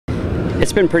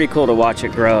It's been pretty cool to watch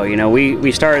it grow. You know,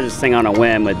 we started this thing on a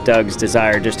whim with Doug's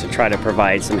desire just to try to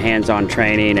provide some hands-on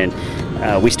training,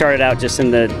 and we started out just in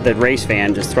the race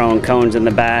van, just throwing cones in the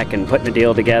back and putting a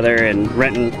deal together and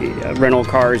renting rental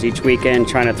cars each weekend,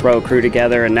 trying to throw a crew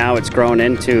together, and now it's grown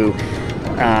into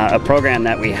a program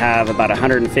that we have about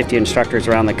 150 instructors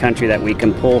around the country that we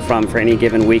can pull from for any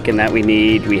given weekend that we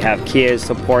need. We have Kia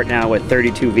support now with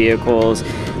 32 vehicles.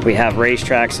 We have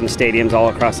racetracks and stadiums all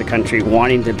across the country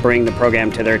wanting to bring the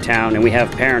program to their town, and we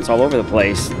have parents all over the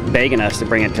place begging us to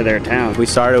bring it to their town. We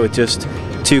started with just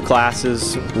 2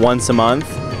 classes once a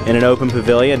month in an open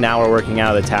pavilion. Now we're working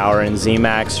out of the tower in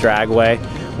ZMAX,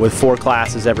 Dragway, with 4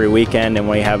 classes every weekend, and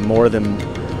we have more than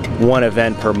 1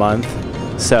 event per month.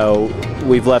 So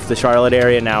we've left the Charlotte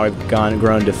area, now we've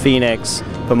grown to Phoenix,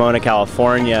 Pomona,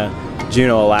 California,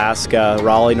 Juneau, Alaska,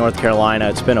 Raleigh, North Carolina.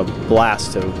 It's been a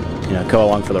blast to go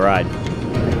along for the ride.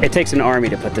 It takes an army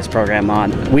to put this program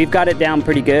on. We've got it down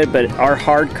pretty good, but our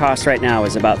hard cost right now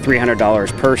is about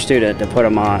 $300 per student to put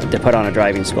on a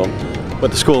driving school.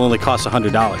 But the school only costs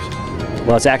 $100.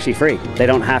 Well, it's actually free. They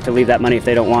don't have to leave that money if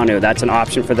they don't want to. That's an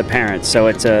option for the parents. So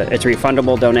it's a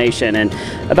refundable donation, and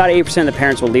about 80% of the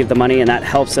parents will leave the money, and that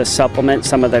helps us supplement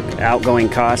some of the outgoing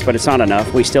costs, but it's not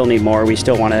enough. We still need more. We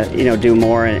still want to do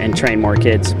more and train more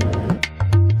kids.